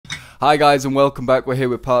Hi guys and welcome back. We're here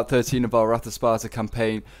with part 13 of our Wrath of Sparta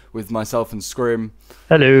campaign with myself and Scrim.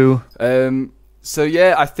 Hello. So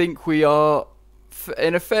yeah, I think we are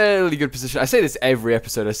in a fairly good position. I say this every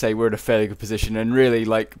episode, I say we're in a fairly good position, and really,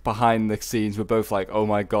 like, behind the scenes we're both like, oh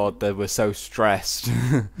my god, that we're so stressed.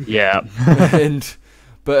 Yeah.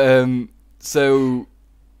 So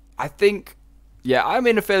I think, yeah, I'm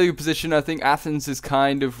in a fairly good position. I think Athens is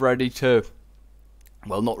kind of ready to,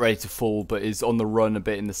 well, not ready to fall, but is on the run a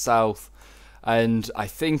bit in the south. And I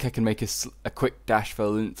think I can make a quick dash for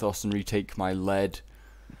Linthos and retake my lead,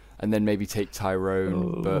 and then maybe take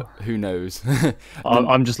Tyrone, but who knows?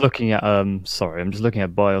 I'm just looking at sorry, I'm just looking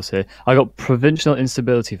at BIOS here. I got provincial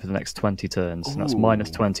instability for the next 20 turns. And that's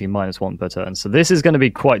 -20, -1 per turn. So this is going to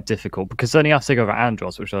be quite difficult because I only have to take over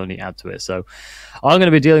Andros, which will only add to it. So I'm going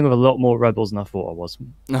to be dealing with a lot more rebels than I thought I was.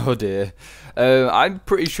 Oh dear. I'm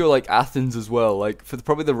pretty sure like Athens as well, like for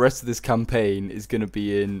probably the rest of this campaign is going to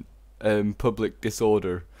be in public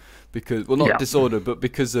disorder. Because, well, not disorder, but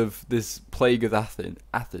because of this plague of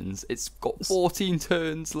Athens, it's got 14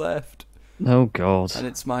 turns left. Oh, God. And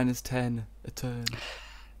it's -10 a turn.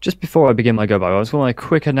 Just before I begin my go-by, I just want a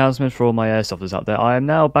quick announcement for all my airsofters out there. I am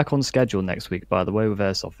now back on schedule next week, by the way, with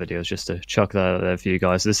airsoft videos, just to chuck that out there for you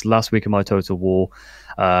guys. This last week of my Total War,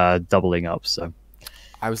 doubling up, so...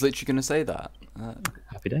 I was literally going to say that.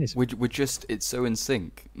 Happy days. We're just, it's so in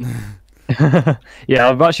sync. Yeah,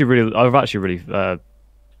 I've actually really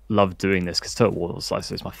loved doing this because Total War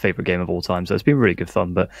is my favorite game of all time, so it's been really good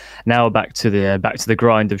fun. But now back to the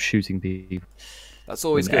grind of shooting people. That's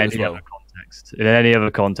always good as well. In any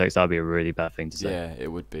other context, that'd be a really bad thing to say. Yeah,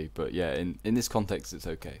 it would be, but yeah, in this context, it's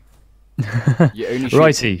okay. You're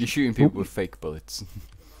shooting people with fake bullets.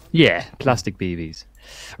 Yeah, plastic BBs.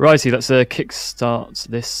 Righty, let's kickstart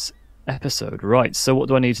this episode. Right, so what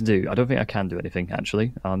do I need to do? I don't think I can do anything,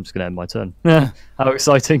 actually. I'm just going to end my turn. How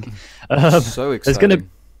exciting. So exciting.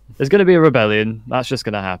 There's going to be a rebellion. That's just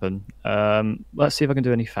going to happen. Let's see if I can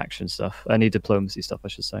do any faction stuff. Any diplomacy stuff, I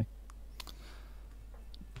should say.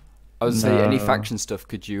 I was say any faction stuff.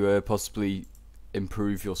 Could you possibly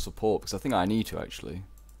improve your support? Because I think I need to, actually.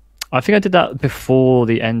 I think I did that before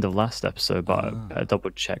the end of last episode, but I better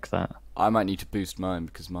double check that. I might need to boost mine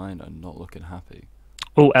because mine are not looking happy.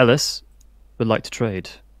 Oh, Ellis would like to trade.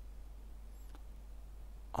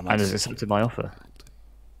 And has accepted my offer.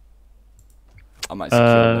 I might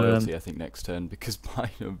secure loyalty, I think, next turn because mine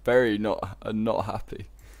are not happy.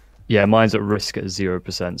 Yeah, mine's at risk at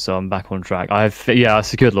 0%, so I'm back on track. I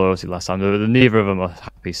secured loyalty last time. Neither of them are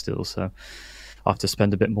happy still, so I have to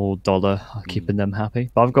spend a bit more dollar keeping them happy.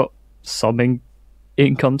 But I've got some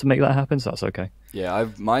income to make that happen, so that's okay. Yeah,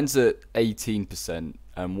 mine's at 18%,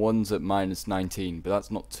 and one's at -19, but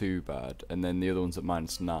that's not too bad. And then the other one's at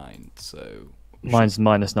 -9, so mine's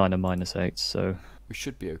 -9 and -8, so we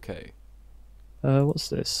should be okay. What's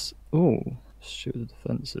this? Oh, shoot the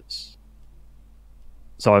defenses.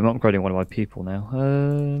 Sorry, I'm upgrading one of my people now.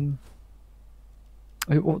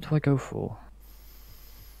 What do I go for?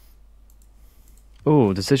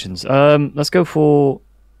 Oh, decisions. Let's go for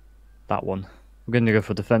that one. We're going to go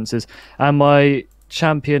for defenses, and my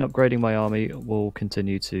champion upgrading my army will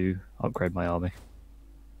continue to upgrade my army.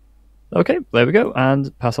 Okay, there we go,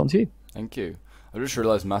 and pass on to you. Thank you. I just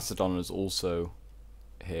realised Macedon is also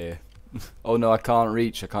here. Oh no, I can't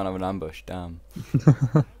reach. I can't have an ambush. Damn.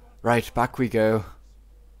 Right, back we go.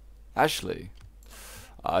 Actually,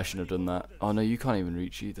 I shouldn't have done that. Oh no, you can't even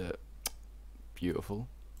reach either. Beautiful.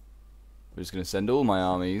 We're just going to send all my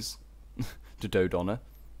armies to Dodona.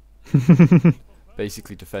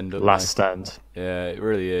 Basically defend up. Last stand. Yeah, it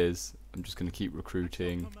really is. I'm just going to keep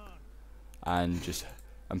recruiting and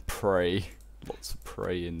pray. Lots of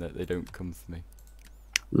praying that they don't come for me.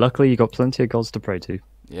 Luckily, you got plenty of gods to pray to.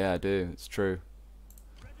 Yeah, I do. It's true.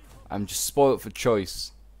 I'm just spoilt for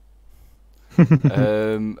choice.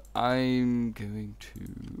 I'm going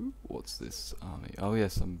to... What's this army? Oh,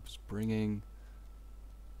 yes, I'm just bringing...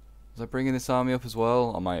 Was I bringing this army up as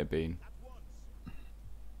well? I might have been.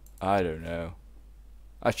 I don't know.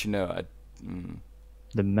 Actually, no.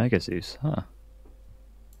 The Mega Zeus, huh?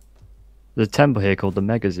 There's a temple here called the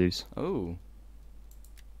Mega Zeus. Oh.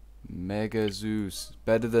 Mega Zeus.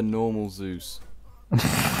 Better than normal Zeus.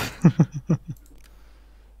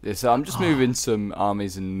 Yeah, so I'm just moving some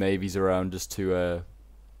armies and navies around just to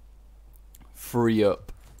free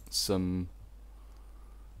up some,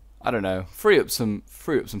 I don't know, free up some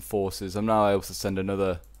forces. I'm now able to send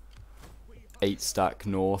another 8-stack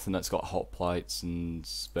north, and that's got hoplites and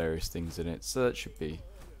various things in it. So that should be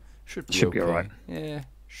okay. Alright. Yeah,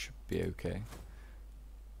 should be okay.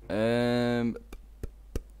 There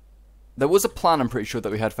was a plan, I'm pretty sure,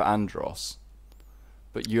 that we had for Andros,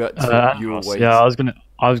 But you had to, you were Andros, waiting. yeah,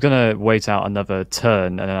 I was gonna wait out another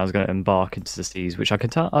turn, and then I was gonna embark into the seas, which I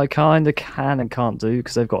kind of can and can't do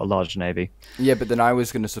because they've got a large navy. Yeah, but then I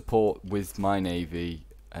was going to support with my navy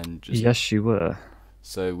and just. Yes, you were.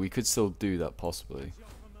 So we could still do that possibly.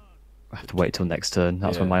 I have to wait till next turn.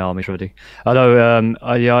 That's when Yeah. my army's ready. I know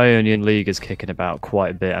the Ionian League is kicking about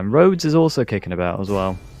quite a bit, and Rhodes is also kicking about as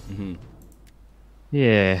well. Mhm.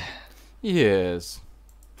 Yeah. Yes.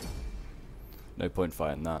 No point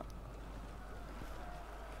fighting that.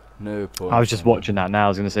 No point. I was just fighting watching that now. I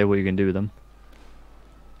was going to say what you can do with them.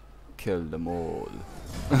 that. Kill them all.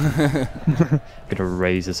 Gonna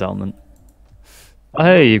raise a settlement. Oh,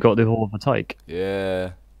 hey, you've got the Hall of Retake.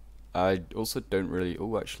 Yeah. I also don't really.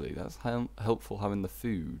 Oh, actually, that's helpful having the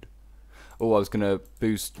food. Oh, I was gonna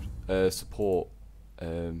boost support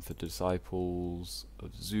for disciples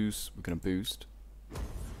of Zeus. We're gonna boost.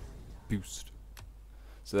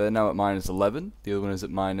 So they're now at -11. The other one is at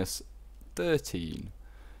 -13.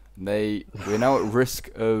 And we're now at risk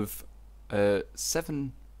of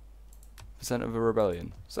 7% of a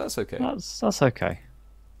rebellion. So that's okay. That's okay.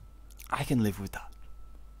 I can live with that.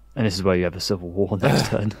 And this is where you have a civil war next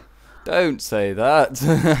turn. Don't say that.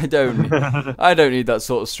 I don't need that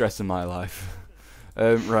sort of stress in my life.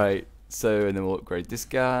 Right. So and then we'll upgrade this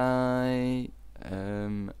guy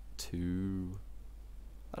to.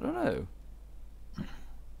 I don't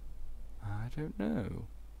know.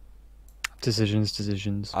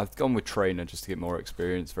 Decisions. I've gone with trainer just to get more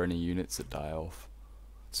experience for any units that die off.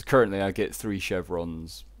 So currently I get 3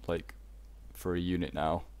 chevrons like for a unit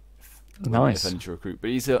now. Nice. If I need to recruit, but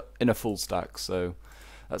he's in a full stack, so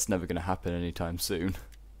that's never going to happen anytime soon.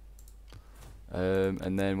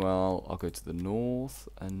 And then, well, I'll go to the north.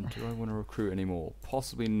 And do I want to recruit any more?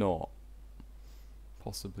 Possibly not.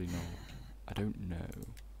 I don't know.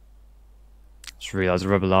 Just realised the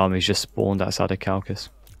rebel army's just spawned outside of Chalcis.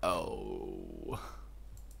 Oh,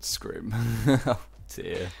 Scrim. Oh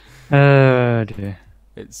dear. Oh dear.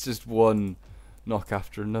 It's just one knock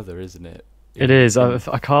after another, isn't it? It is. I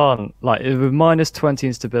can't like with -20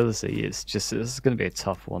 instability. It's going to be a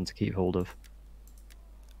tough one to keep hold of.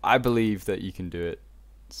 I believe that you can do it,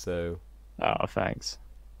 so Oh, thanks.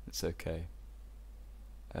 it's okay.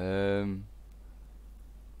 I'm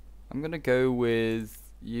gonna go with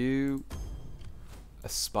you. A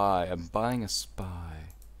spy. I'm buying a spy.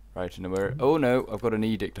 Right, and where? Oh no, I've got an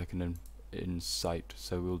edict I can incite,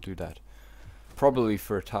 so we'll do that. Probably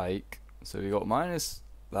for a tyke. So we got minus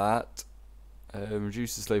that.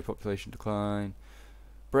 Reduce the slave population decline.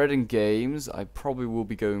 Bread and games. I probably will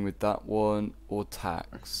be going with that one, or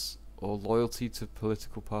tax, or loyalty to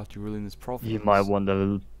political party ruling this province. You might want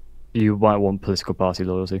political party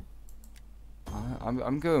loyalty.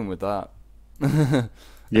 I'm going with that.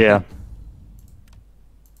 Yeah.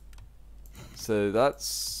 So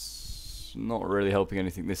that's not really helping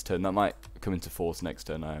anything this turn. That might come into force next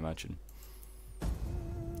turn, I imagine.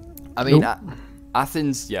 I mean, Nope.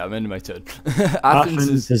 Athens. Yeah, I'm ending my turn.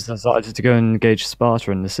 Athens has decided to go and engage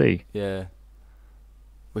Sparta in the sea. Yeah.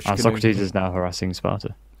 Which And can Socrates is now harassing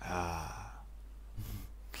Sparta.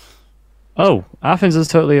 Oh, Athens has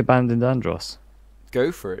totally abandoned Andros.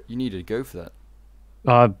 go for it. You need to go for that.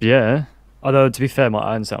 Yeah. Although, to be fair, my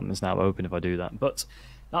iron settlement's now open if I do that. But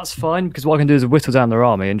that's fine, because what I can do is whittle down their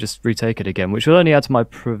army and just retake it again, which will only add to my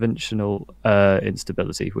provincial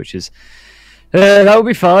instability, which is... that will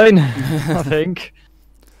be fine, I think.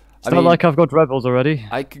 It's not like I've got rebels already.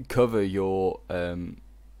 I could cover your...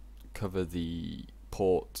 cover the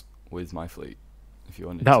port with my fleet, if you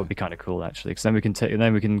wanted That to. would be kind of cool, actually, because then we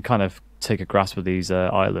can kind of take a grasp of these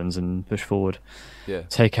islands and push forward. Yeah.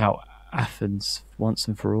 Take out Athens once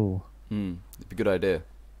and for all. It'd be a good idea.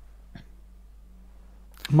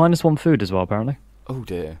 -1 food as well, apparently. Oh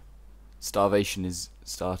dear. Starvation is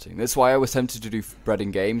starting. That's why I was tempted to do bread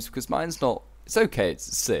and games, because mine's not... It's okay,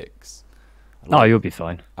 it's 6. Oh, you'll be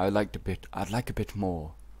fine. I'd like a bit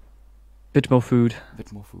more. Bit more food. A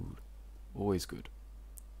bit more food. Always good.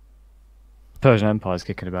 Persian Empire's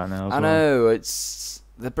kicking about now as I well. know,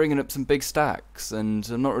 they're bringing up some big stacks, and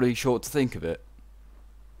I'm not really sure what to think of it.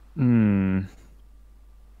 I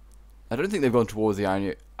don't think they've gone towards the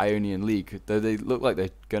Ionian League, though they look like they're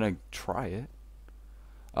gonna try it.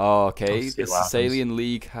 Oh, okay, the Thessalian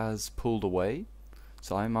League has pulled away,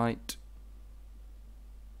 so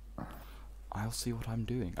I'll see what I'm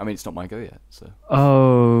doing. I mean, it's not my go yet, so...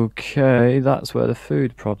 Okay, that's where the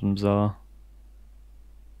food problems are.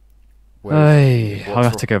 Hey, I'll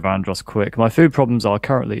have to go Vandros quick. My food problems are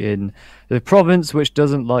currently in the province which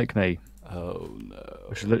doesn't like me. Oh no.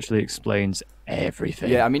 Which literally explains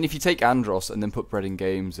everything. Yeah, I mean, if you take Andros and then put bread and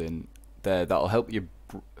games in there, that'll help your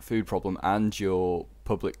food problem and your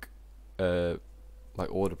public, like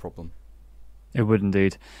order problem. It would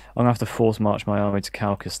indeed. I'm gonna have to force march my army to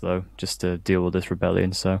Chalcis though, just to deal with this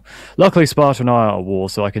rebellion. So, luckily Sparta and I are at war,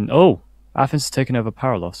 so I can. Oh, Athens has taken over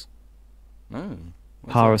Paralos. Oh,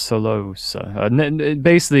 Parasolosa.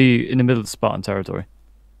 Basically in the middle of the Spartan territory.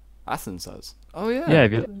 Athens has. Oh yeah.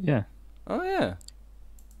 Yeah, yeah. Oh yeah.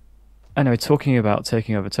 Anyway, talking about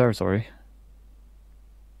taking over territory.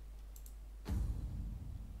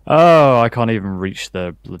 Oh, I can't even reach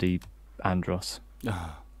the bloody Andros.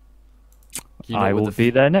 I will be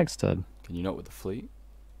there next turn. Can you not with the fleet?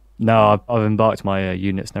 No, I've embarked my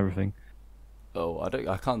units and everything. Oh,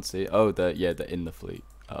 I can't see. Oh, they're in the fleet.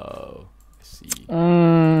 Oh, I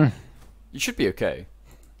see. You should be okay.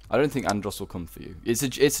 I don't think Andros will come for you. It's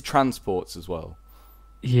a transports as well.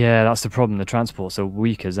 Yeah, that's the problem. The transports are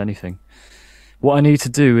weak as anything. What I need to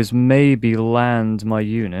do is maybe land my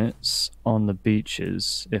units on the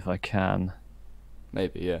beaches if I can.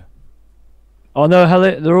 Maybe, yeah. Oh no,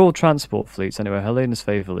 they're all transport fleets anyway. Helena's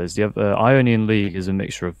Faithful is. The Ionian League is a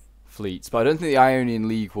mixture of fleets, but I don't think the Ionian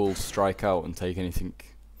League will strike out and take anything.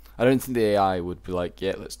 I don't think the AI would be like,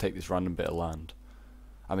 yeah, let's take this random bit of land.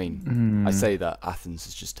 I mean, I say that Athens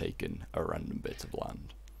has just taken a random bit of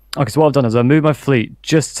land. Okay, so what I've done is I moved my fleet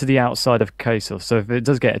just to the outside of Kaisos, so if it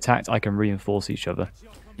does get attacked, I can reinforce each other.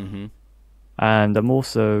 And I'm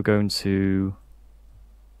also going to...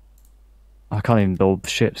 I can't even build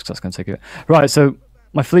ships because that's going to take it. Right, so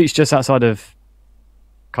my fleet's just outside of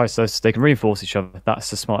Kaisos. They can reinforce each other. That's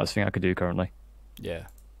the smartest thing I could do currently. Yeah,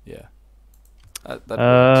 yeah. That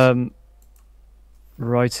works.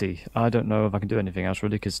 Righty. I don't know if I can do anything else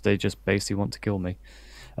really because they just basically want to kill me.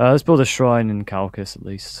 Let's build a shrine in Chalcis at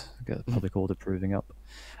least. Get the public order proving up.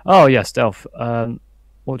 Oh yeah, stealth.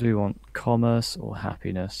 What do we want? Commerce or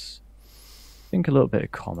happiness? I think a little bit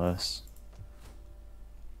of commerce.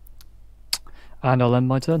 And I'll end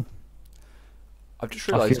my turn. I've just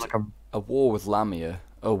realised a war with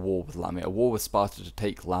Sparta to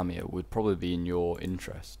take Lamia would probably be in your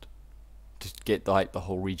interest. To get like the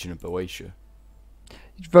whole region of Boeotia.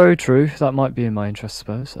 Very true. That might be in my interest, I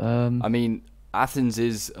suppose. I mean, Athens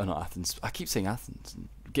is... Oh, not Athens. I keep saying Athens.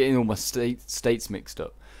 Getting all my states mixed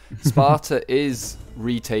up. Sparta is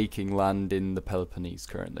retaking land in the Peloponnese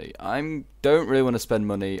currently. I don't really want to spend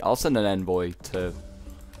money. I'll send an envoy to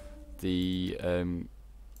the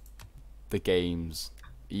games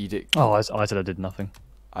edict. Oh, I said I did nothing.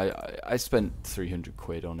 I spent 300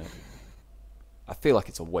 quid on it. I feel like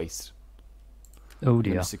it's a waste. Oh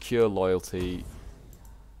dear. Secure loyalty.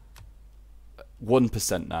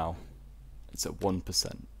 1% now. It's at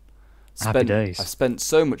 1%. Happy days. I spent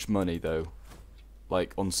so much money though,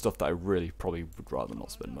 like on stuff that I really probably would rather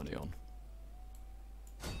not spend money on.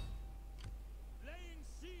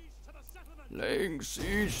 Laying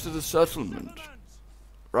siege to the settlement.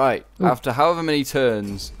 Right. Ooh. After however many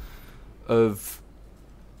turns of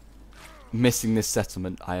missing this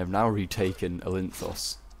settlement, I have now retaken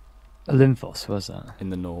Olynthos. Olynthos, where's that? In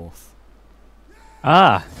the north.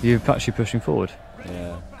 Ah, you're actually pushing forward.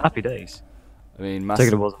 Yeah. Happy days. I mean,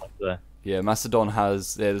 there. Yeah, Macedon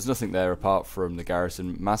has... Yeah, there's nothing there apart from the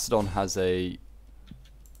garrison. Macedon has a...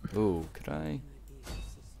 Ooh, could I...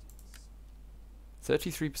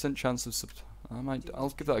 33% chance of... I'll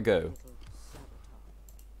give that a go.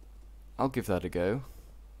 I'll give that a go.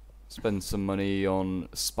 Spend some money on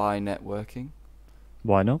spy networking.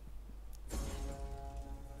 Why not?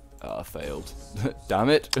 I failed. Damn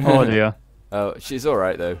it. Oh dear. Oh, she's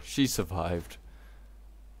alright though. She survived.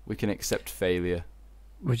 We can accept failure.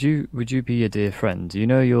 Would you be a dear friend? Do you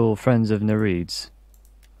know your friends of Nereids?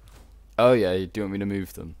 Oh yeah, do you want me to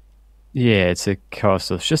move them? Yeah, it's a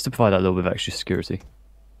castle, just to provide that little bit of extra security.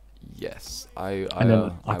 Yes, I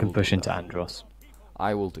can push into Andros.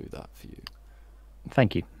 I will do that for you.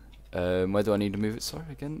 Thank you. Where do I need to move it? Sorry,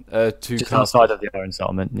 again. Just outside of the Iron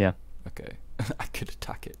Settlement. Yeah. Okay, I could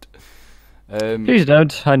attack it. Please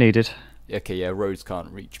don't. I need it. Okay, yeah. Roads can't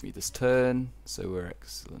reach me this turn, so we're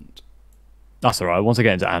excellent. That's alright. Once I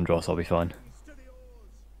get into Andros, I'll be fine.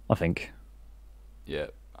 I think. Yeah,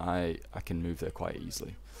 I can move there quite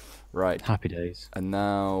easily. Right. Happy days. And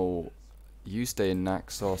now, you stay in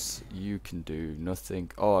Naxos. You can do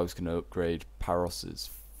nothing. Oh, I was going to upgrade Paros's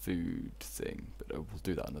food thing, but we'll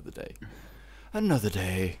do that another day. Another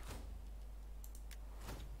day.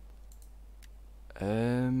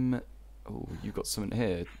 Oh, you got something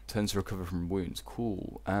here. Turns to recover from wounds.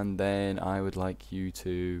 Cool. And then I would like you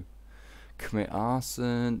to commit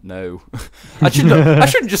arson. No, I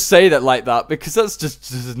shouldn't just say that like that because that's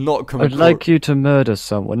just does not come. I'd like you to murder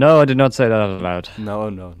someone. No, I did not say that out loud. No.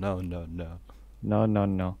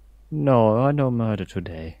 No. I know murder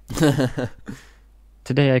today.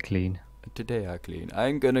 Today I clean. Today I clean.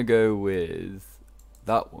 I'm gonna go with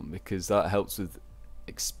that one because that helps with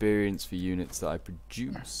experience for units that I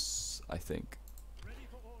produce. I think.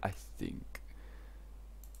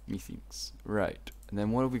 Methinks. Right. And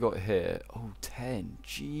then what have we got here? Oh, 10.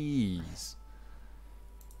 Jeez.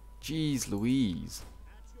 Jeez Louise.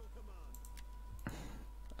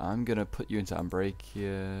 I'm gonna put you into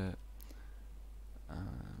Ambracia.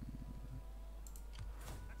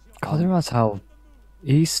 God, I didn't realize how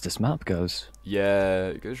east this map goes. Yeah,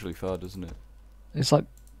 it goes really far, doesn't it? It's like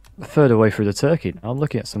a third away through the Turkey. I'm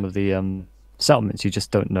looking at some of the settlements you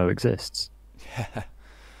just don't know exists. Yeah.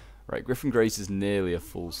 Right, Griffin Grace is nearly a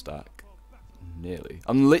full stack. Nearly.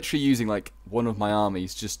 I'm literally using like one of my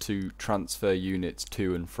armies just to transfer units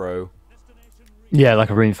to and fro. Yeah, like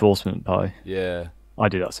a reinforcement pie. Yeah. I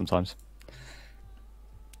do that sometimes.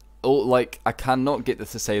 Oh, like I cannot get the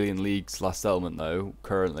Thessalian League's last settlement though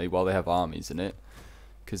currently while they have armies in it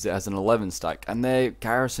because it has an 11 stack and their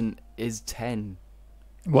garrison is 10.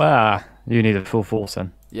 Wow, you need a full force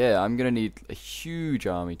then. Yeah, I'm gonna need a huge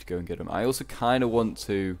army to go and get them. I also kind of want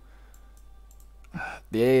to.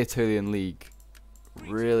 The Aetolian League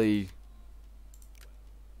really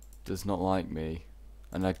does not like me,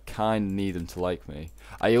 and I kind of need them to like me.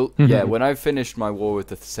 Yeah, when I've finished my war with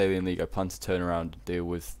the Thessalian League, I plan to turn around and deal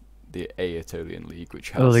with the Aetolian League, which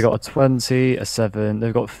has. Oh, they got a 20, a 7.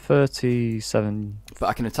 They've got 37. But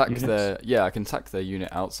I can attack units. I can attack their unit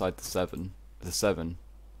outside the 7. The 7.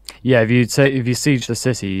 Yeah, if you siege the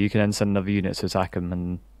city, you can then send another unit to attack them,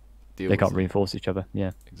 and they can't It. reinforce each other.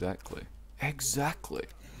 Yeah. Exactly.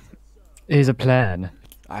 Here's a plan.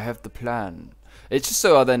 I have the plan. It's just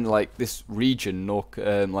so then like this region,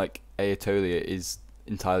 like Aetolia, is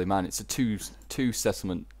entirely mine. It's a two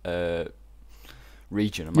settlement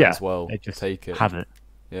region. I might as well take it. Have it.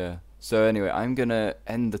 Yeah. So anyway, I'm gonna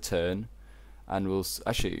end the turn, and we'll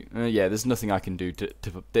actually. Yeah, there's nothing I can do to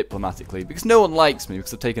diplomatically because no one likes me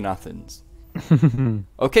because I've taken Athens.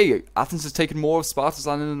 Okay, Athens has taken more of Sparta's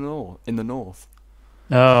land in the north.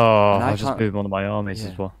 Oh, I just moved one of my armies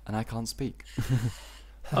as well. And I can't speak.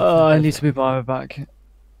 Oh, I need to move my army back.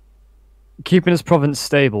 Keeping this province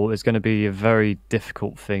stable is going to be a very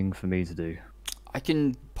difficult thing for me to do. I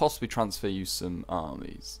can possibly transfer you some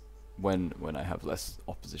armies when I have less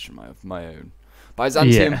opposition of my own.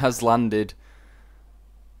 Byzantium has landed.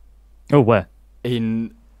 Oh, where?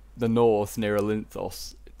 In the north near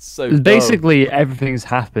Olympos. It's so basically everything's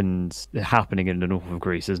happening in the north of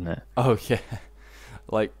Greece, isn't it? Oh yeah.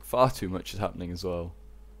 Like, far too much is happening as well.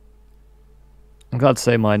 I'm glad to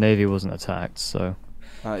say my navy wasn't attacked, so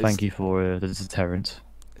thank you for the deterrent.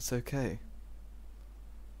 It's okay.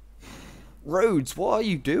 Rhodes, what are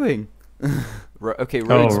you doing? Okay,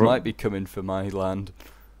 Rhodes might be coming for my land.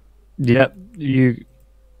 Yep, if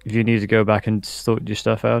you need to go back and sort your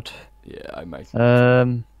stuff out. Yeah, I might.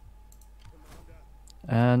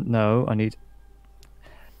 And no,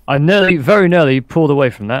 I very nearly pulled away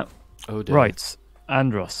from that. Oh dear. Right.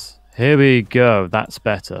 Andros, here we go. That's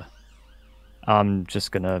better. I'm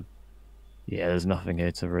just gonna. Yeah, there's nothing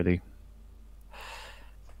here to really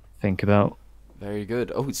think about. Very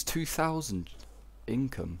good. Oh, it's 2,000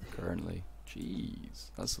 income currently.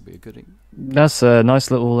 Jeez, that'll be a good. That's a nice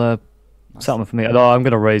little settlement for me. Although I'm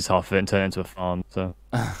gonna raise half of it and turn it into a farm. So.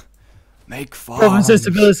 Make farms. Province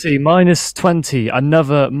stability -20.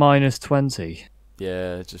 Another -20.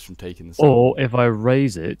 Yeah, just from taking the. Or if I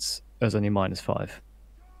raise it. There's only -5.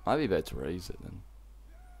 Might be better to raise it then.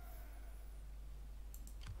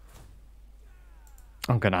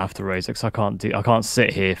 I'm gonna have to raise it because I can't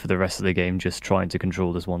sit here for the rest of the game just trying to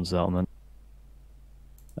control this one settlement.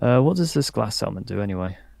 What does this glass settlement do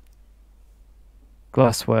anyway?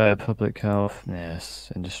 Glassware, public health.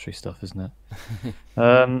 Yes, industry stuff, isn't it?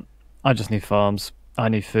 I just need farms. I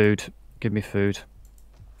need food. Give me food.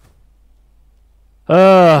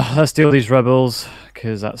 Let's deal with these rebels,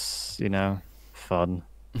 because that's, fun.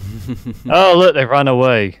 Oh, look, they ran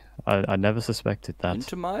away. I never suspected that.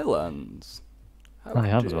 Into my lands. How I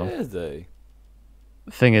have as well. dare they?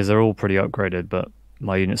 The thing is, they're all pretty upgraded, but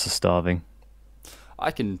my units are starving.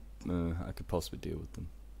 I could possibly deal with them.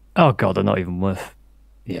 Oh god, they're not even worth.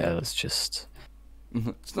 Yeah, that's just.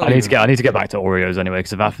 I need to get back to Oreos anyway,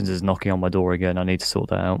 because if Athens is knocking on my door again, I need to sort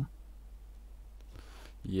that out.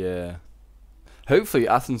 Yeah. Hopefully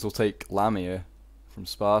Athens will take Lamia from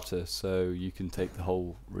Sparta, so you can take the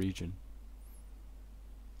whole region.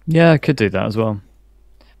 Yeah, I could do that as well.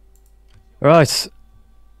 Right.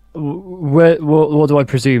 What do I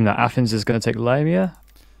presume, that Athens is going to take Lamia?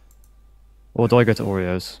 Or do I go to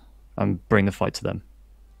Oreos and bring the fight to them?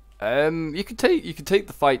 You could take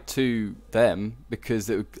the fight to them because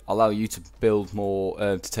it would allow you to build more,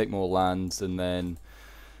 to take more lands and then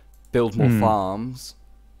build more farms,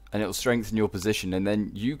 and it will strengthen your position. And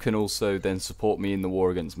then you can also then support me in the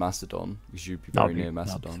war against Macedon because you'd be very near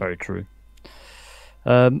Macedon. That's very true.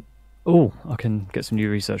 Oh, I can get some new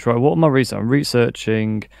research. Right, what am I researching? I'm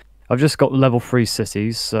researching. I've just got level 3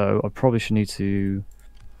 cities, so I probably should need to.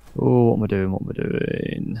 Oh, what am I doing? What am I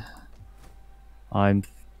doing? I'm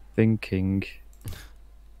thinking.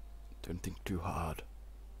 Don't think too hard.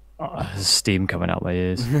 There's steam coming out my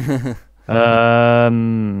ears.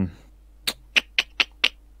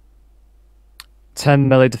 10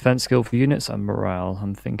 melee defense skill for units and morale.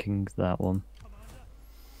 I'm thinking that one.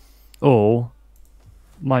 Or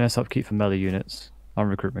minus upkeep for melee units and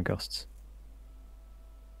recruitment costs.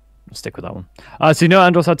 I'll stick with that one. So you know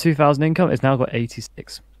Andros had 2,000 income. It's now got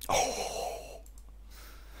 86. Oh,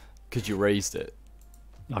 because you raised it.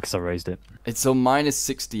 Because I raised it. It's on minus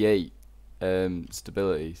 68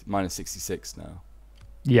 stability. Minus 66 now.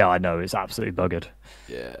 Yeah, I know. It's absolutely buggered.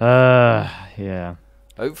 Yeah. Yeah.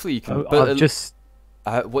 Hopefully you can. I've just.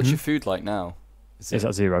 What's your food like now? It's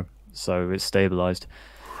at 0, so it's stabilized.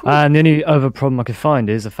 And the only other problem I could find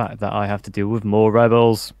is the fact that I have to deal with more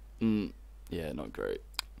rebels. Yeah, not great.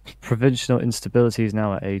 Provincial instability is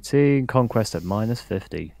now at 18. Conquest at minus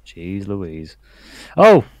 50. Jeez Louise.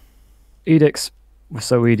 Oh! Edicts. We're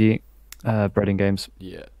so easy. Breeding games.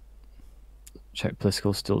 Yeah. Czech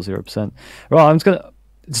political still 0%. Right, I'm just going to...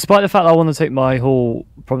 Despite the fact that I want to take my whole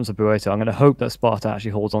province of Bueta, I'm going to hope that Sparta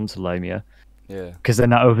actually holds on to Lamia. Yeah. Because then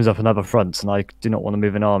that opens up another front, and I do not want to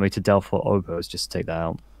move an army to Delphi or Obos just to take that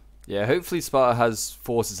out. Yeah, hopefully Sparta has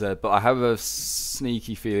forces there, but I have a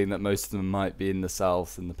sneaky feeling that most of them might be in the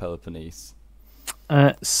south in the Peloponnese.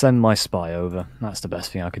 Send my spy over. That's the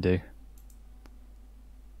best thing I could do.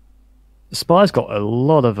 The spy's got a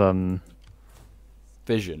lot of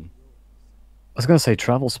vision. I was going to say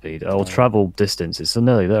travel speed or travel distance. It's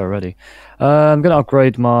nearly there already. I'm going to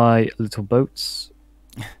upgrade my little boats.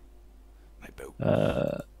 My boat.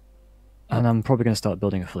 And I'm probably going to start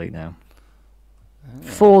building a fleet now.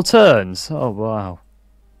 4 turns. Oh wow.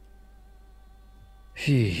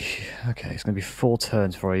 Phew. Okay, it's going to be 4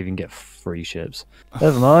 turns before I even get 3 ships.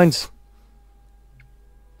 Never mind.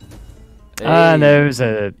 Hey. And there's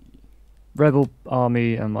a rebel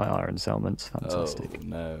army and my iron settlements. Fantastic. Oh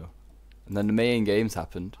no. And then the Mayan Games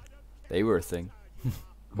happened. They were a thing.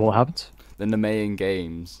 What happened? Then the Mayan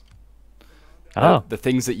Games. Oh. The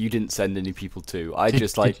things that you didn't send any people to. I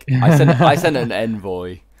sent an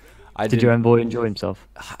envoy. Did your envoy enjoy himself?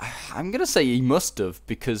 I'm gonna say he must have,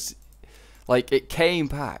 because like it came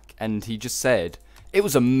back and he just said it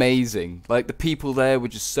was amazing. Like the people there were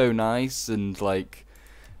just so nice, and like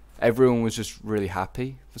everyone was just really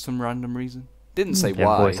happy for some random reason. Didn't say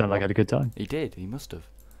why. Envoy sounded like he had a good time. He did. He must have.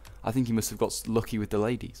 I think he must have got lucky with the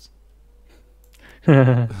ladies.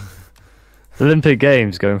 Olympic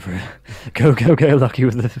Games going for it. Go get lucky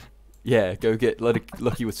with the... Yeah, go get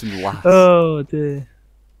lucky with some lass. Oh dear.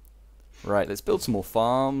 Right, let's build some more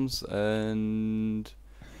farms and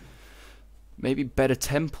maybe better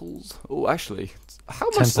temples. Oh, actually, how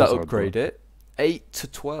much does that upgrade it? 8 to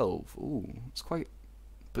 12. Ooh, it's quite...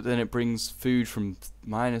 But then it brings food from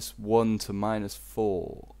 -1 to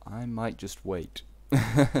 -4. I might just wait.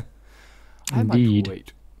 I might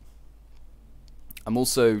wait. I'm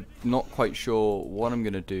also not quite sure what I'm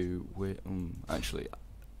going to do with... actually,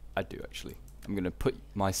 I do actually. I'm going to put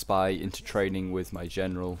my spy into training with my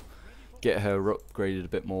general, get her upgraded a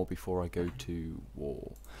bit more before I go to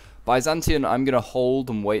war. Byzantium, I'm going to hold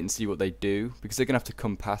and wait and see what they do, because they're going to have to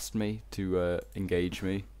come past me to engage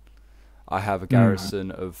me. I have a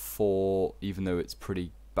garrison of 4, even though it's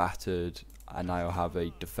pretty battered, and I'll have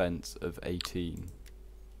a defense of 18.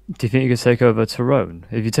 Do you think you could take over Tyrone?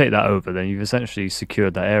 If you take that over, then you've essentially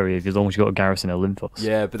secured that area, as long as you've got a garrison at Olympos.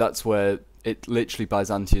 Yeah, but that's where it literally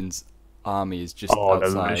Byzantium's army is just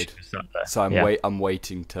outside. So I'm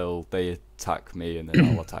waiting till they attack me, and then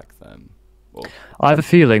I'll attack them. Well, I have a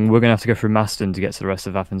feeling we're going to have to go through Macedon to get to the rest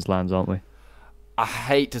of Athens' lands, aren't we? I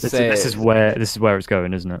hate to say this is where it's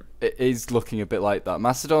going, isn't it? It is looking a bit like that.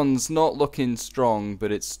 Macedon's not looking strong,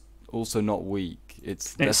 but it's also not weak.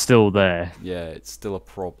 It's still there. Yeah, it's still a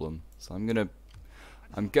problem. So I'm going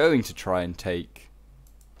to try and take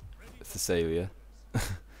Thessalia.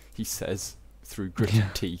 He says through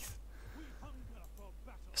gritted teeth.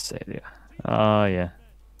 Thessalia. Oh yeah.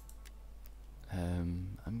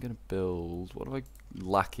 I'm gonna build. What am I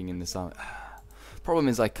lacking in this army? Problem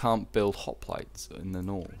is I can't build hoplites in the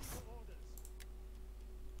north.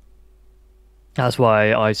 That's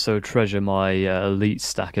why I so treasure my elite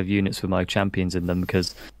stack of units with my champions in them,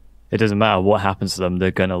 because it doesn't matter what happens to them, they're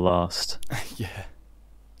gonna last. Yeah.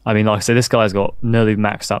 I mean, like I say, this guy's got nearly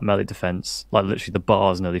maxed out melee defense. Like literally, the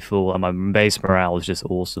bar's nearly full, and my base morale is just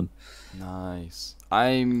awesome. Nice.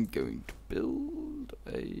 I'm going to build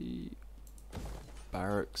a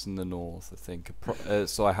barracks in the north, I think.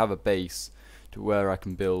 So I have a base to where I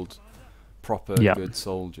can build proper good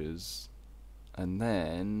soldiers. And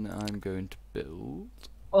then I'm going to build...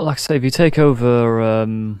 Well, like I say, if you take over...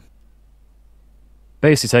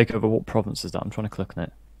 basically take over what province is that? I'm trying to click on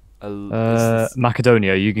it.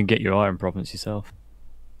 Macedonia, you can get your iron province yourself.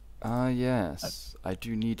 Yes. I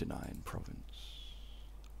do need an iron province.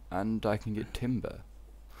 And I can get timber.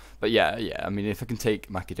 But yeah, I mean, if I can take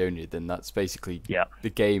Macedonia, then that's basically... Yeah. The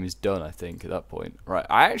game is done, I think, at that point. Right,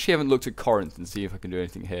 I actually haven't looked at Corinth and see if I can do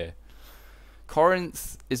anything here.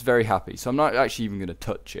 Corinth is very happy, so I'm not actually even going to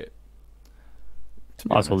touch it.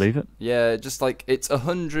 Might as well leave it. Yeah, just like, it's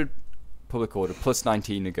 100 public order, plus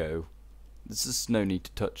 19 to go. There's just no need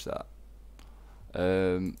to touch that.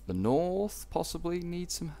 The north possibly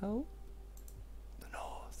needs some help. The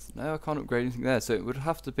north. No, I can't upgrade anything there, so it would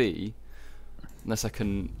have to be, unless I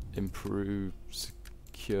can improve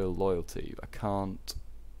secure loyalty. I can't.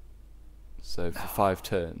 So for 5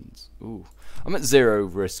 turns. Ooh. I'm at 0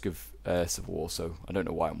 risk of civil war, so I don't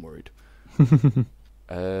know why I'm worried.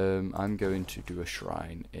 I'm going to do a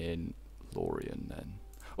shrine in Lorien then.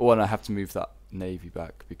 Oh, and I have to move that navy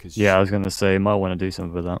back because... Yeah, I was going to say, might want to do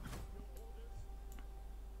something with that.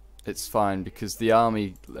 It's fine because the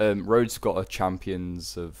army... Rhodes got a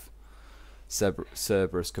champions of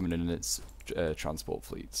Cerberus coming in its transport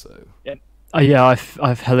fleet, so... Yeah. Yeah,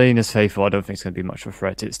 I've Helena's faithful. I don't think it's going to be much of a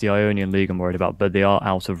threat. It's the Ionian League I'm worried about, but they are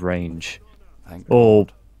out of range. Thank or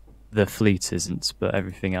God. The fleet isn't, but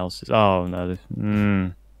everything else is. Oh no!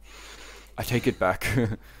 I take it back.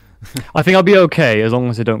 I think I'll be okay as long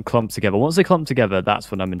as they don't clump together. Once they clump together,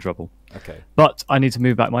 that's when I'm in trouble. Okay. But I need to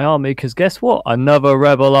move back my army because guess what? Another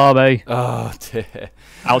rebel army. Oh dear.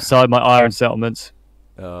 Outside my iron settlements.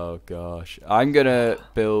 Oh gosh. I'm gonna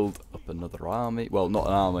build up another army. Well, not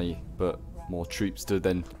an army, but more troops to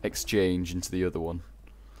then exchange into the other one.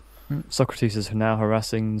 Socrates is now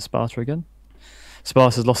harassing Sparta again.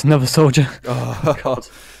 Sparta's lost another soldier. Oh God.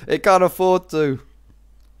 It can't afford to.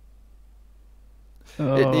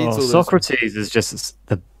 It needs all Socrates is just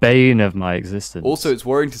the bane of my existence. Also, it's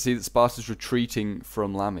worrying to see that Sparta's retreating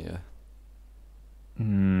from Lamia.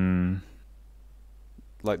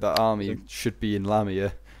 Like that army should be in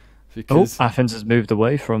Lamia. Because... Oh, Athens has moved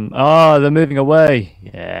away from... Ah, they're moving away.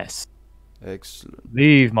 Yes. Excellent.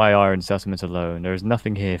 Leave my iron settlement alone. There is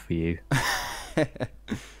nothing here for you.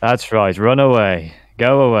 That's right. Run away.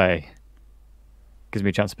 Go away. Gives me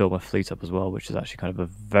a chance to build my fleet up as well, which is actually kind of a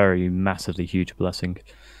very massively huge blessing.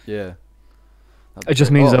 Yeah. It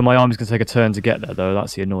just means that my army's going to take a turn to get there, though.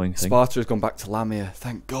 That's the annoying thing. Sparta has gone back to Lamia.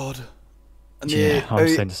 Thank God. And yeah, I'm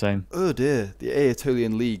saying the same. Oh dear. The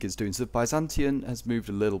Aetolian League is doing so. Byzantium has moved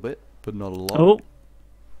a little bit, but not a lot. Oh.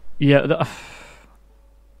 Yeah.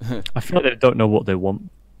 I feel like they don't know what they want.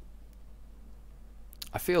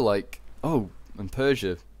 I feel like... Oh, and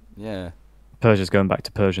Persia. Yeah. Persia's going back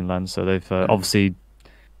to Persian land, so they've obviously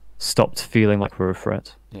stopped feeling like we're a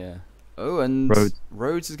threat. Yeah. Oh, and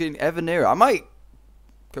Rhodes is getting ever nearer. I might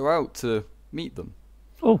go out to meet them.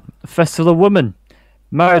 Oh, a festival of women.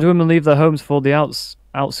 Married women leave their homes for the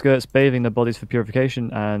outskirts, bathing their bodies for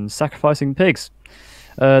purification and sacrificing pigs.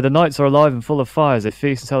 The nights are alive and full of fires. They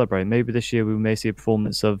feast and celebrate. Maybe this year we may see a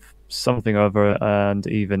performance of something or other, and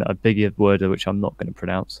even a bigger word which I'm not going to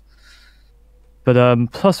pronounce. But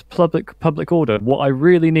plus public order. What I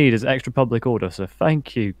really need is extra public order. So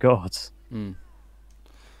thank you, God.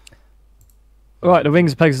 Right, the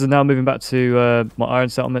wings of Pegasus are now moving back to my iron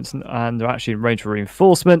settlements, and they're actually in range for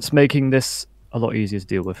reinforcements, making this a lot easier to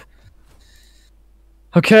deal with.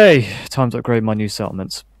 Okay, time to upgrade my new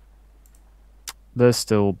settlements. They're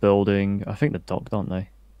still building. I think they're docked, aren't they?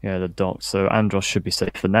 Yeah, they're docked. So Andros should be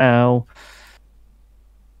safe for now.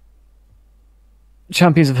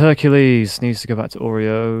 Champions of Hercules needs to go back to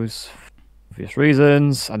Oreos for obvious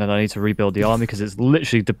reasons, and then I need to rebuild the army because it's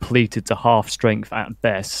literally depleted to half strength at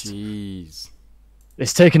best. Jeez.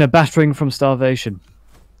 It's taken a battering from starvation.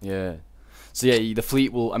 Yeah. So yeah, the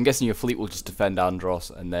fleet will... I'm guessing your fleet will just defend Andros,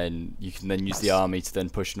 and then you can then use the army to then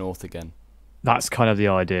push north again. That's kind of the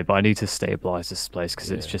idea, but I need to stabilise this place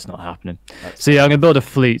because it's just not happening. So yeah, I'm going to build a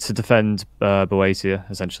fleet to defend Boeotia,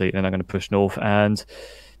 essentially, and then I'm going to push north, and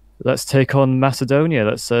let's take on Macedonia.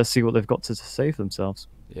 Let's see what they've got to save themselves.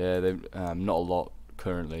 Yeah, they've not a lot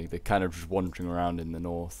currently. They're kind of just wandering around in the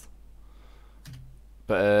north.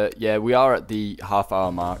 But yeah, we are at the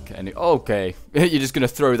half-hour mark. And okay, you're just going to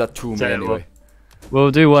throw that to me anyway.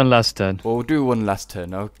 We'll do one last turn. We'll do one last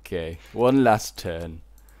turn. Okay, one last turn.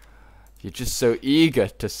 You're just so eager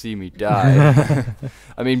to see me die.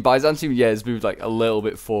 I mean, Byzantium, yeah, has moved like a little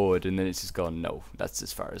bit forward, and then it's just gone. No, that's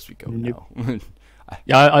as far as we go now.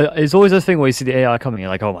 Yeah, it's always a thing where you see the AI coming, you're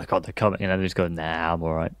like, oh my god, they're coming, and then they just go, nah, I'm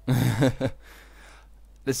alright.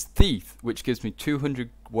 There's Thief, which gives me 200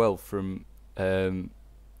 wealth from, and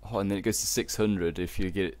then it goes to 600 if you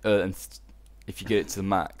get it, if you get it to the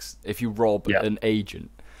max. If you rob an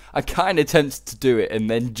agent, I kind of tempted to do it and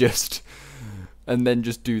then just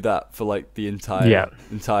do that for like the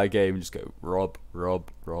entire game and just go rob.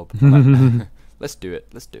 Let's do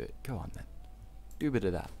it. Go on then, do a bit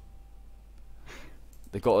of that.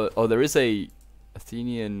 They got there is a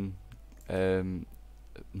Athenian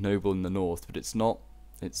noble in the north, but it's not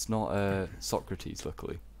Socrates,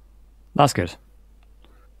 luckily. That's good.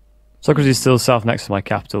 Socrates is still south next to my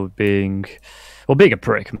capital, being a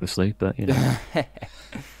prick mostly, but you know.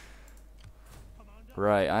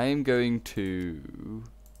 Right, I am going to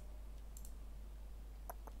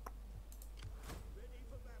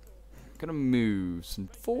move some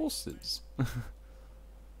forces.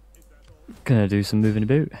 Gonna do some moving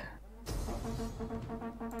about.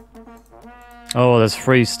 Oh, there's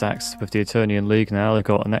 3 stacks with the Eternian League now. They've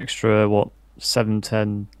got an extra, 7,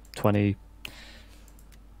 10, 20,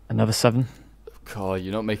 another 7. God,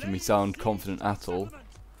 you're not making me sound confident at all.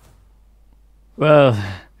 Well,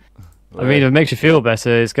 I mean, if it makes you feel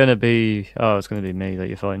better, it's gonna be me that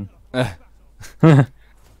you're fighting.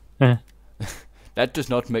 That does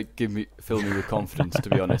not fill me with confidence, to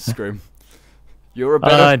be honest, Scrim. You're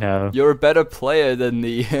a better player than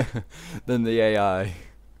the than the AI.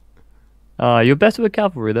 You're better with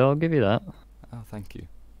cavalry, though. I'll give you that. Oh, thank you.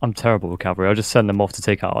 I'm terrible with cavalry. I'll just send them off to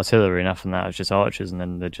take out artillery, and after that, it's just archers, and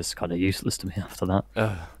then they're just kind of useless to me after that.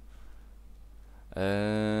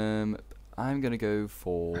 I'm gonna go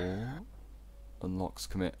for unlocks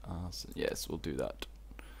commit. Yes, we'll do that.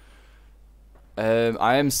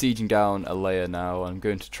 I am sieging down a layer now. I'm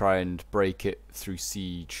going to try and break it through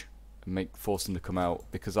siege and force them to come out,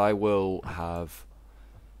 because I will have.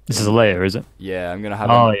 This is a layer, is it? Yeah, I'm gonna have.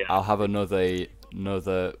 I'll have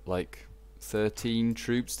another like 13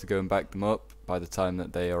 troops to go and back them up by the time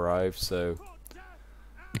that they arrive. So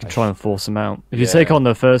you can try and force them out. If you take on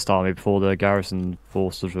the first army before the garrison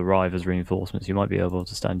forces arrive as reinforcements, you might be able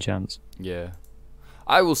to stand a chance. Yeah,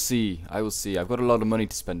 I will see. I've got a lot of money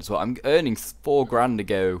to spend as well. I'm earning 4 grand to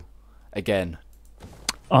go again.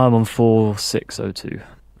 I'm on 4602.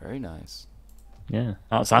 Very nice. Yeah,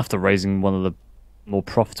 that's after raising one of the more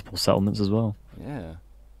profitable settlements as well. Yeah.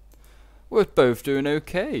 We're both doing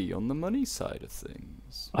okay on the money side of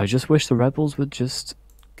things. I just wish the rebels would just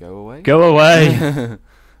go away. Go away!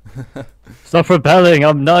 Stop rebelling,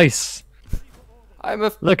 I'm nice.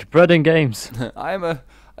 Look, bread and games. I'm a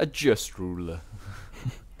just ruler.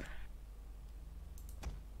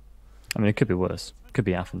 I mean, it could be worse. It could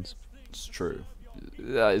be Athens. It's true.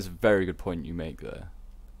 That is a very good point you make there.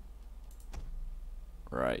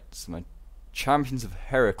 Right, so my Champions of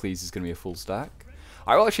Heracles is going to be a full stack.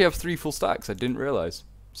 I will actually have 3 full stacks. I didn't realise.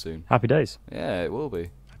 Soon. Happy days. Yeah, it will be.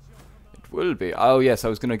 It will be. Oh yes, I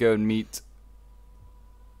was going to go and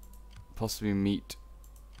possibly meet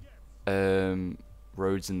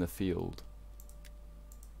Rhodes in the field.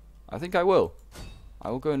 I think I will.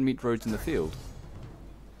 I will go and meet Rhodes in the field.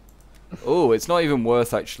 Oh, it's not even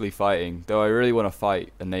worth actually fighting, though I really want to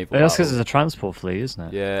fight a naval battle. That's because it's a transport fleet, isn't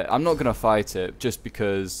it? Yeah, I'm not going to fight it just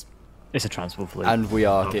because it's a transport fleet. And we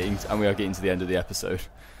are getting to the end of the episode.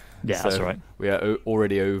 Yeah, so that's right. We are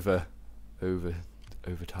already over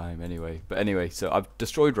time anyway. But anyway, so I've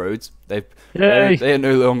destroyed Rhodes. They are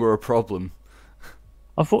no longer a problem.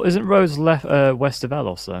 I thought, isn't Rhodes left west of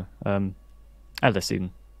Elos though? Elis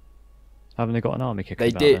even. Haven't they got an army kicking?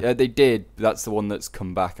 They did. That's the one that's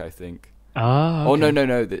come back, I think. Ah. Okay. Oh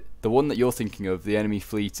no. The one that you're thinking of, the enemy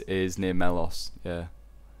fleet, is near Melos. Yeah.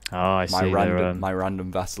 Ah, I see. My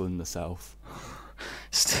random vassal in the south.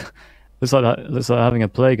 Looks like having a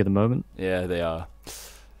plague at the moment. Yeah, they are.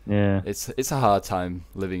 Yeah. It's a hard time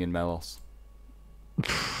living in Melos.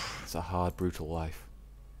 It's a hard, brutal life.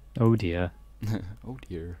 Oh dear. Oh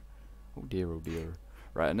dear. Oh dear. Oh dear.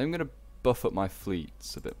 Right, and I'm gonna buff up my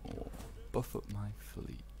fleets a bit more. Buff up my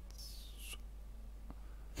fleets.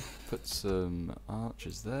 Put some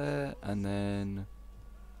archers there, and then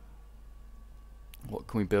what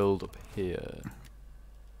can we build up here?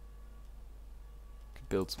 Could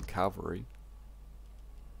build some cavalry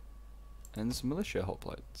and some militia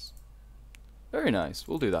hoplites. Very nice.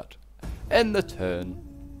 We'll do that. End the turn.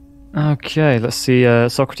 Okay, let's see.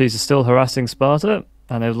 Socrates is still harassing Sparta,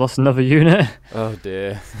 and they've lost another unit. Oh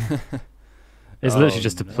dear. It's literally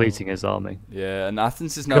just depleting his army. Yeah, and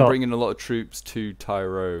Athens is now bringing a lot of troops to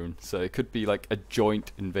Tyrone, so it could be like a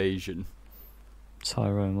joint invasion.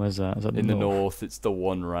 Tyrone, where's that? Is that in the north? It's the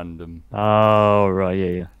one random. Oh, right,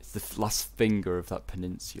 yeah. It's the last finger of that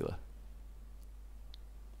peninsula.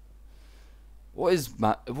 What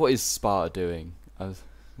is Sparta doing?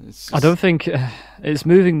 I don't think it's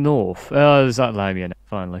moving north. Oh, there's that Lamia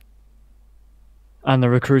finally, and they're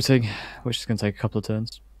recruiting, which is going to take a couple of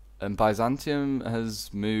turns. And Byzantium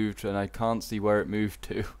has moved, and I can't see where it moved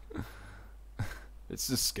to. It's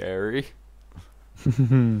just scary.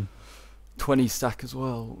 20 stack as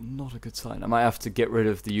well, not a good sign. I might have to get rid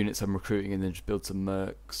of the units I'm recruiting and then just build some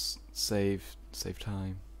mercs, save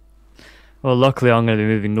time. Well, luckily I'm going to be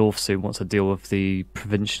moving north soon once I deal with the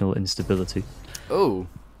provincial instability. Oh,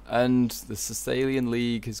 and the Thessalian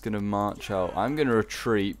League is going to march out. I'm going to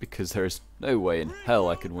retreat because there is no way in hell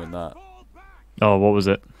I can win that. Oh, what was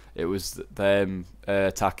it? It was them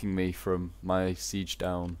attacking me from my siege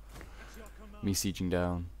down. Me sieging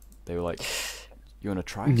down. They were like, you want to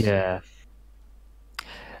try? Yeah.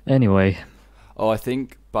 Anyway. Oh, I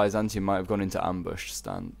think Byzantium might have gone into ambush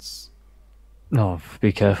stance. Oh,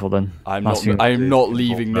 be careful then. I'm not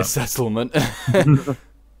leaving this settlement.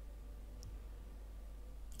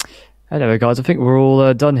 Anyway, guys, I think we're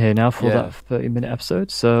all done here now for that 30-minute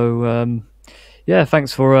episode. So, yeah,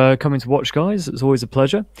 thanks for coming to watch, guys. It's always a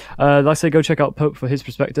pleasure. Like I say, go check out Pope for his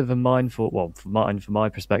perspective and mine for my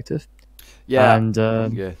perspective. Yeah. And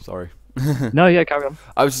yeah, sorry. No, yeah, carry on.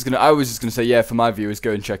 I was just gonna say, yeah, for my viewers,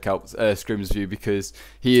 go and check out Scrim's view because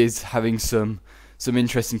he is having some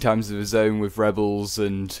interesting times of his own with rebels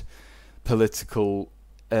and political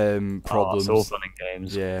problems. It's all fun and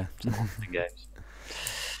games. Yeah. It's all fun and games.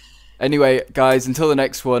 Anyway, guys, until the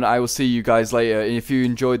next one, I will see you guys later. And if you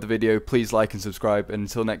enjoyed the video, please like and subscribe. And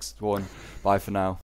until next one, bye for now.